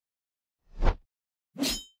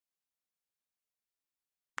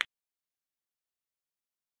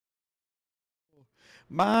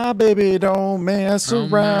My baby don't mess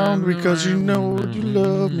around because you know you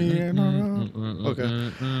love me.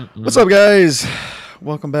 Okay. What's up, guys?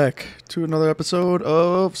 Welcome back to another episode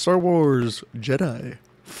of Star Wars Jedi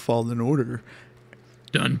Fallen Order.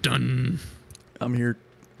 Dun dun. I'm here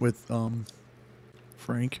with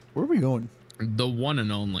Frank. Where are we going? The one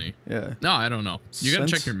and only. Yeah. No, I don't know. You gotta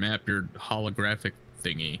check your map, your holographic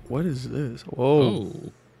thingy. What is this? Whoa.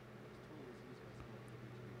 Oh.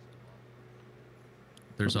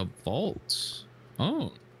 There's a vault.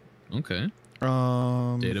 Oh. Okay.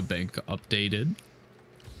 Data bank updated.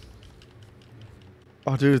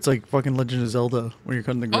 Oh, dude, it's like fucking Legend of Zelda when you're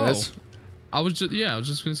cutting the grass. Oh. I was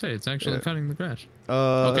just gonna say it's actually cutting the grass.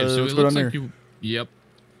 Okay, so it looks like you. Yep.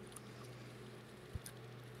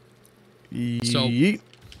 So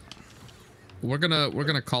we're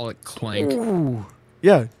gonna call it Clank. Ooh.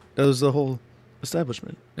 Yeah, that was the whole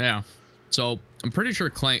establishment. Yeah. So I'm pretty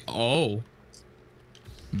sure Clank. Oh.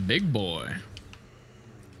 Big boy.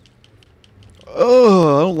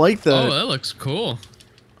 Oh, I don't like that. Oh, that looks cool.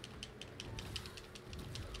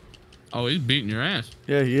 Oh, he's beating your ass.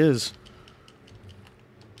 Yeah, he is.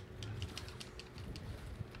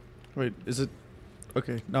 Wait, is it?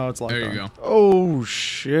 Okay, no, it's locked on. There you go. Oh,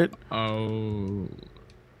 shit. Oh.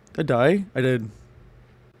 Did I die? I did.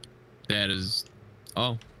 That is...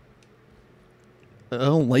 Oh. I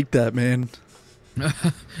don't like that, man.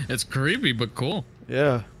 It's creepy, but cool.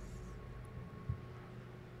 Yeah.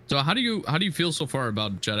 So how do you feel so far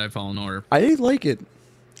about Jedi Fallen Order? I like it.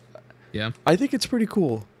 Yeah. I think it's pretty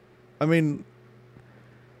cool. I mean,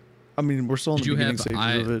 we're still in the beginning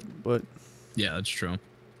stages of it, but yeah, that's true.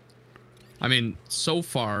 I mean, so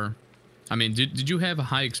far, I mean, did you have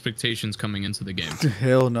high expectations coming into the game?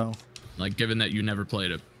 Hell no. Like, given that you never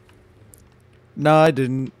played it. No, I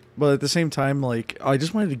didn't. But at the same time, like, I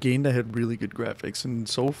just wanted a game that had really good graphics, and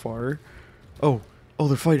so far, oh,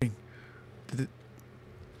 they're fighting.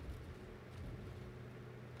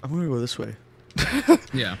 I'm gonna go this way.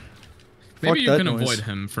 Yeah. Maybe you can avoid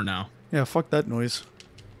him for now. Yeah, fuck that noise.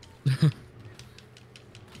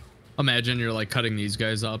 Imagine you're like cutting these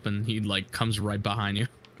guys up and he like comes right behind you.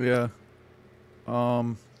 Yeah.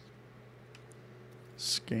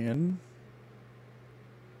 Scan.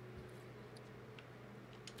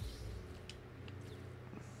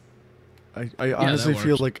 I honestly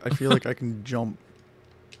feel like I can jump.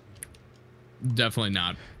 Definitely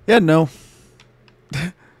not. Yeah, no.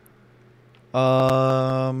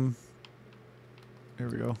 Here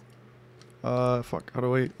we go. Fuck. How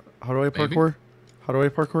do I parkour? How do I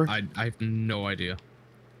parkour? I have no idea. If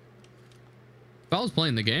I was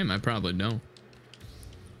playing the game, I'd probably know.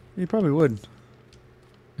 You probably would.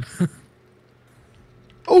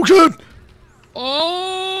 Oh shit!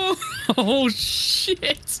 Oh! Oh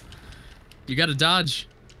shit! You gotta dodge.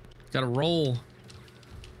 Gotta roll.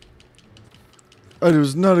 I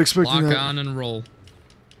was not expecting that. Lock on and roll.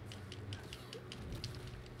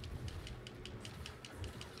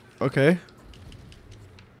 Okay.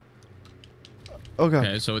 Okay.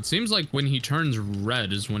 Okay, so it seems like when he turns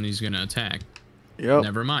red is when he's gonna attack. Yep.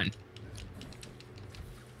 Never mind.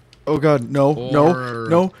 Oh god, no,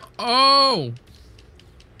 no. Oh!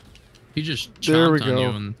 He just chomped on you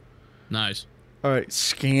and... Nice. Alright,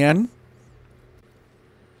 scan.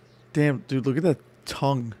 Damn, dude, look at that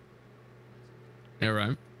tongue. Yeah,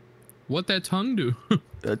 right. What that tongue do?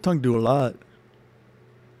 That tongue do a lot.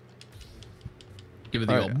 Give it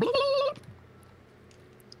the old...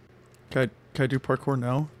 Can I do parkour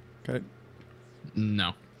now?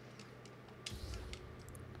 No.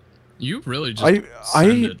 You really just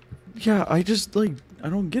yeah, I just like I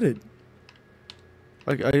don't get it.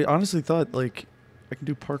 Like I honestly thought like I can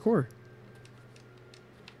do parkour.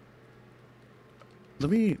 Let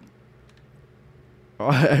me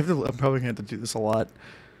I'm probably gonna have to do this a lot.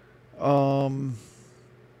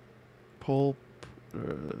 Pull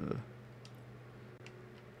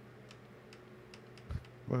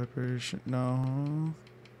vibration, no.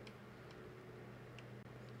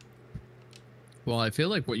 Well, I feel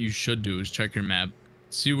like what you should do is check your map,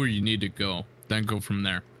 see where you need to go, then go from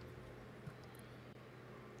there.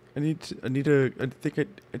 I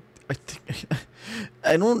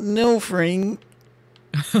I don't know, Frank.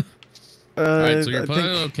 Alright, so you're putting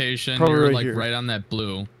a location, you're like here. right on that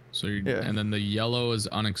blue. So you're, and then the yellow is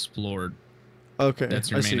unexplored. Okay. That's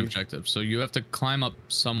your main objective. So you have to climb up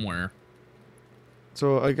somewhere.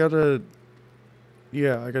 So I gotta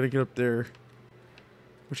get up there.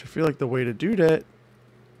 Which I feel like the way to do that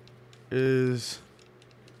is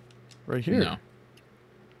right here. No.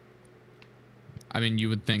 I mean, you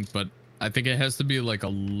would think, but I think it has to be like a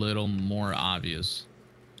little more obvious.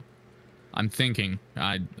 I'm thinking.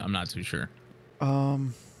 I'm not too sure.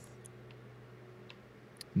 Um.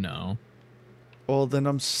 No. Well, then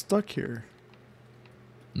I'm stuck here.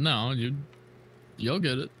 No, you'll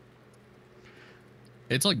get it.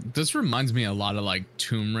 It's like, this reminds me a lot of like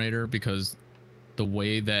Tomb Raider because the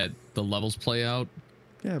way that the levels play out.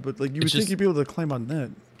 Yeah, but like you would It's think just- you'd be able to climb on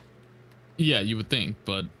that. Yeah, you would think,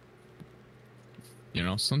 but you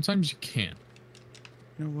know, sometimes you can't.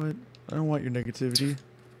 You know what? I don't want your negativity.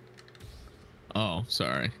 Oh,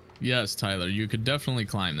 sorry. Yes, Tyler, you could definitely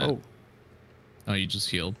climb that. Oh. Oh, you just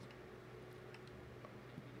healed.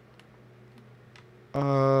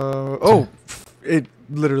 Oh, it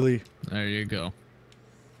literally. There you go.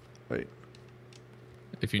 Wait,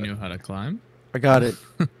 If you knew how to climb. I got it.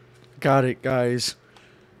 Got it, guys.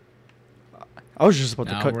 I was just about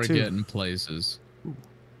to Now cut we're too. getting places.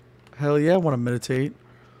 Hell yeah, I want to meditate.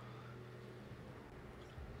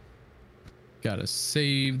 Gotta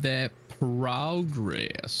save that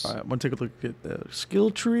progress. All right, I'm gonna take a look at the skill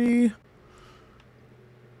tree.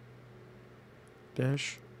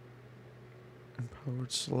 Dash.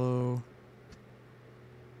 Empowered slow.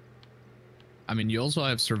 I mean, you also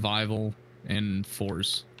have survival and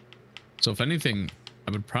force. So if anything,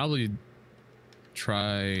 I would probably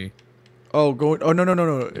try. Oh, going. Oh,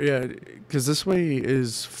 no. Yeah, because this way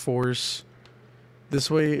is force. This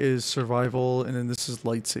way is survival, and then this is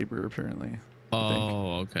lightsaber, apparently.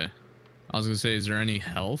 Oh, okay. I was gonna say, is there any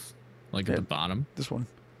health? Like Yeah. at the bottom? This one.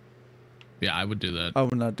 Yeah, I would do that.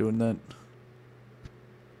 I'm not doing that.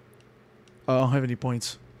 I don't have any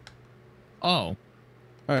points. Oh, All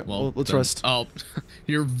right, well, let's then- rest. Oh,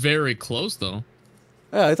 you're very close though.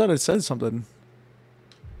 Yeah, I thought it said something.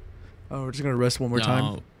 Oh, we're just gonna rest one more time.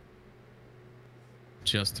 No.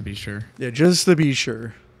 Just to be sure. Yeah, just to be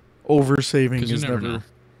sure. Over saving 'Cause you is never never know.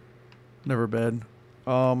 never bad.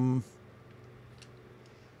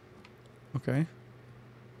 Okay.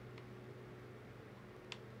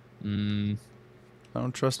 Mm, I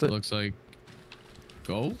don't trust it it. looks like.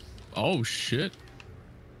 Go. Oh shit.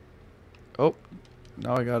 Oh,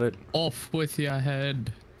 now I got it. Off with your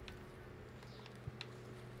head.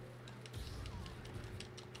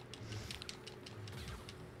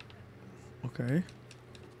 Okay.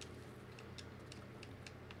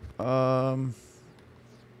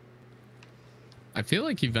 I feel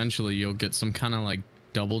like eventually you'll get some kind of like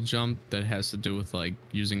double jump that has to do with like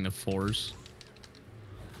using the force.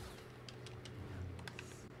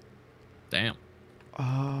 Damn.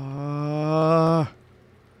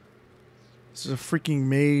 This is a freaking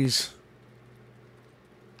maze.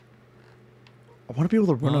 I want to be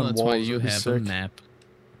able to run Well, on that's walls. why you That'd be have a sick. map.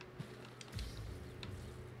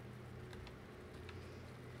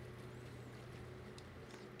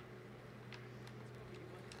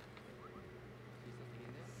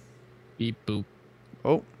 Beep boop.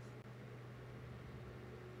 Oh,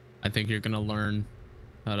 I think you're gonna learn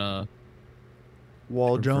how to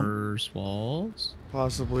wall jump, traverse walls.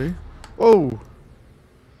 possibly. Whoa.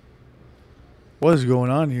 What is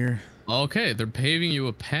going on here? Okay, they're paving you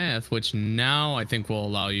a path, which now I think will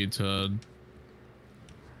allow you to.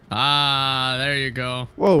 Ah, there you go.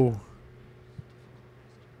 Whoa.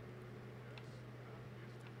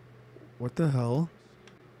 What the hell?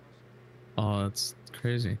 Oh, that's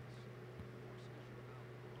crazy.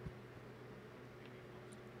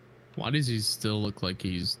 Why does he still look like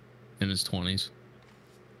he's in his 20s?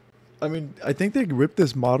 I mean, I think they ripped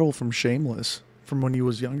this model from Shameless from when he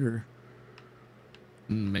was younger.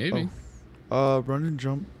 Maybe. Run and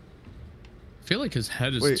jump. I feel like his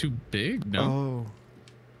head is Wait. too big. No. Oh.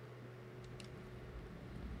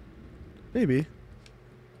 Maybe.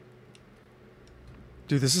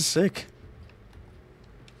 Dude, this is sick.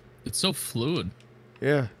 It's so fluid.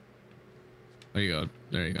 Yeah. There you go.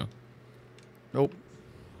 There you go. Nope.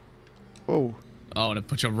 Whoa. Oh, and it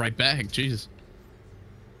put you right back. Jesus.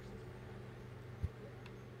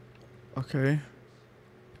 Okay.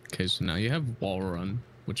 Okay, so now you have wall run,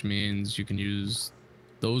 which means you can use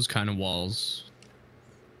those kind of walls.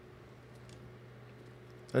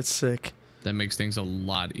 That's sick. That makes things a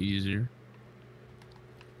lot easier.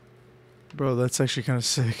 Bro, that's actually kind of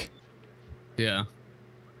sick. Yeah.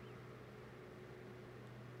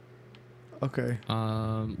 Okay.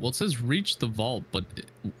 Well, it says reach the vault, but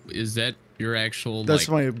is that your actual That's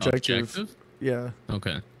like, my objective. Yeah.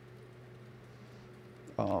 Okay.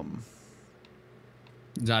 I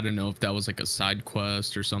I don't know if that was like a side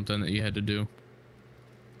quest or something that you had to do.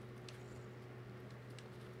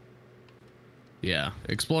 Yeah,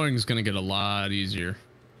 exploring is gonna get a lot easier.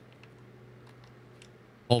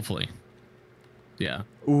 Hopefully. Yeah.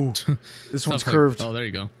 Ooh, this one's Stuff like- curved. Oh, there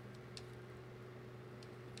you go.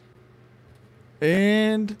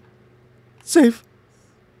 And save.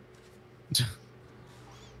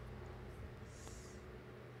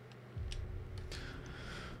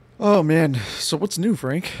 Oh man, so what's new,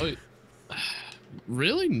 Frank? Oh,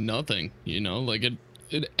 really nothing, you know, like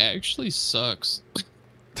it actually sucks.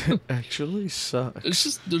 Actually It's sucks.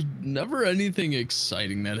 just there's never anything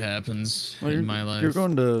exciting that happens Well, in my you're life.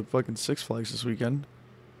 going to fucking Six Flags this weekend.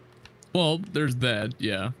 Well, there's that.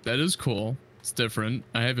 Yeah, that is cool. It's different.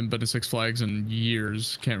 I haven't been to Six Flags in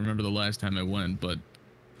years. Can't remember the last time I went, but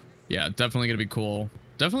yeah, definitely gonna be cool.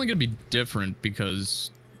 Definitely gonna be different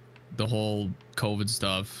because the whole COVID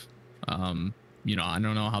stuff. You know, I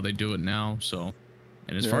don't know how they do it now. So,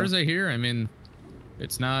 and as far Yeah. as I hear, I mean,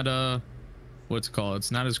 it's not what's it called?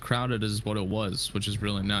 It's not as crowded as what it was, which is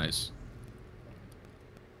really nice.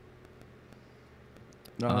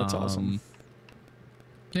 No, that's awesome.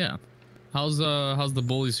 Yeah. How's the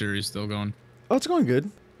Bully series still going? Oh, it's going good.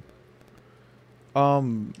 Are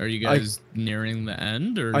you guys nearing the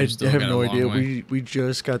end, or I you still have got a no long idea. way? We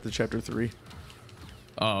just got to chapter 3.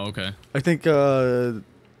 Oh, okay. I think the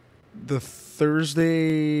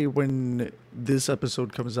Thursday when this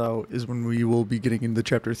episode comes out is when we will be getting into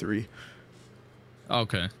chapter 3.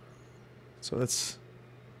 Okay. So it's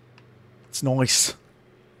nice.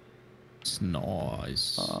 It's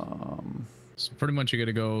nice. So pretty much you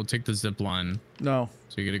gotta go take the zip line. No.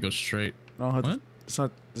 So you gotta go straight. No, What? it's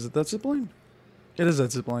not. Is it that zip line? It is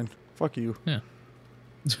that zip line. Fuck you. Yeah.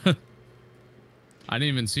 I didn't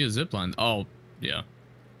even see a zip line. Oh, yeah.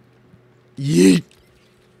 Yeet.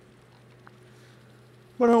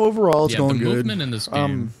 But no, overall, it's Yeah, going the good. movement in this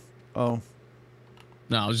game. Oh,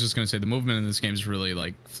 No, I was just gonna say the movement in this game is really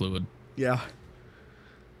like fluid. yeah.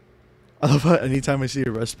 I love how anytime I see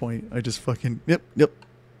a rest point, I just fucking yep,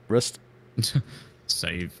 rest.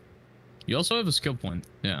 Save. You also have a skill point.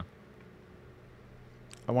 Yeah.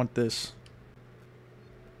 I want this.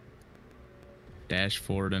 Dash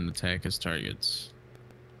forward and attack as targets.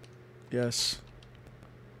 Yes.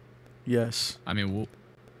 Yes. I mean,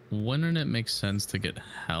 wouldn't it make sense to get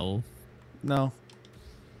health? No.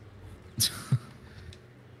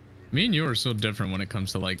 Me and you are so different when it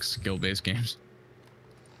comes to like skill-based games.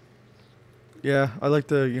 Yeah, I like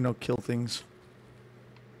to kill things.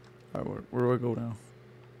 All right, where do I go now?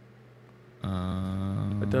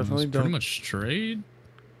 I definitely it's don't. Pretty much straight.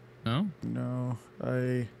 No. No,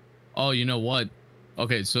 Oh, you know what?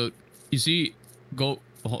 Okay, so you see, go.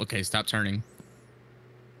 Oh, okay, stop turning.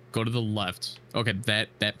 Go to the left. Okay,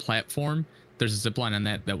 that platform. There's a zip line on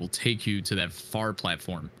that will take you to that far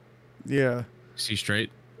platform. Yeah. See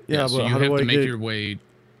straight. Yeah, so but you how have do I to make get? your way.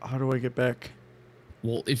 How do I get back?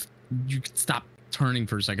 Well, if you could stop turning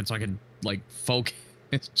for a second, so I can like focus.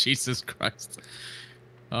 Jesus Christ.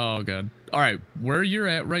 Oh god. All right, where you're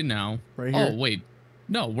at right now. Right here. Oh wait,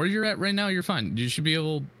 no, where you're at right now, you're fine. You should be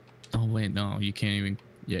able. Oh wait, no, you can't even.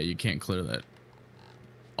 Yeah, you can't clear that.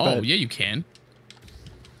 Oh But- yeah, you can.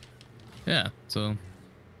 Yeah. So.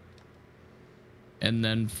 And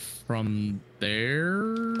then from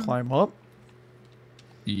there. Climb up.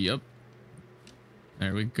 Yep.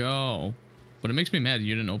 There we go. But it makes me mad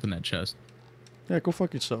you didn't open that chest. Yeah, go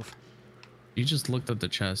fuck yourself. You just looked at the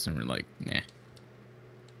chest and were like, nah.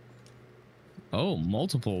 Oh,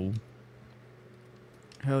 multiple.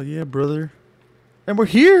 Hell yeah, brother. And we're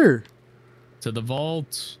here. To the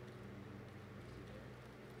vault.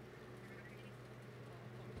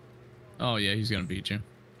 Oh, yeah, he's gonna beat you.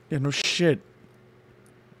 Yeah, no shit.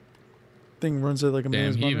 Thing runs at like a Damn,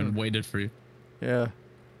 million he miles an even hour. waited for you. Yeah.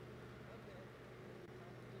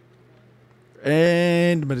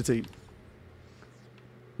 And meditate.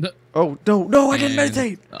 Oh no! I didn't And-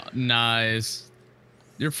 meditate. Nice.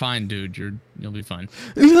 You're fine, dude. You'll be fine.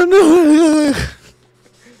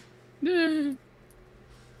 Yeah.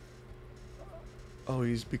 Oh,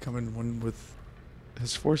 he's becoming one with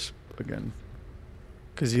his force again.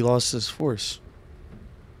 Because he lost his force.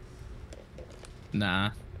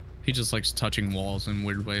 Nah. He just likes touching walls in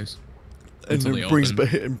weird ways. And Until then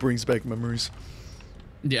they brings back memories.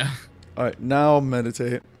 Yeah. Alright, now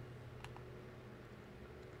meditate.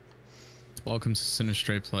 Welcome to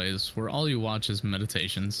Sinistre Plays, where all you watch is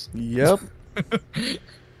meditations. Yep.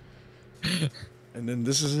 And then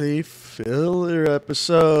this is a filler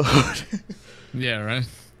episode. Yeah, right?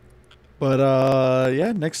 But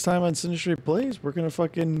yeah, next time on Sinistre Plays, we're gonna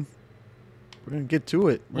get to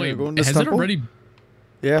it. We're Wait, gonna go in this has it temple. already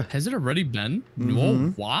Yeah. has it already been? Mhm.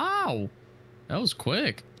 Whoa, wow. That was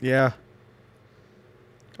quick. Yeah.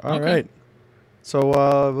 All Okay. right.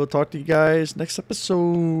 So we'll talk to you guys next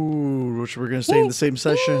episode, which we're gonna stay in the same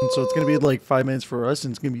session. So it's gonna be like 5 minutes for us,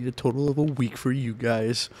 and it's gonna be a total of a week for you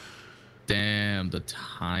guys. Damn, the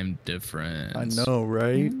time difference. I know,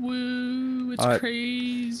 right? Woo, it's Alright.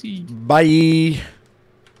 crazy. Bye.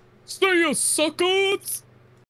 See ya, suckers!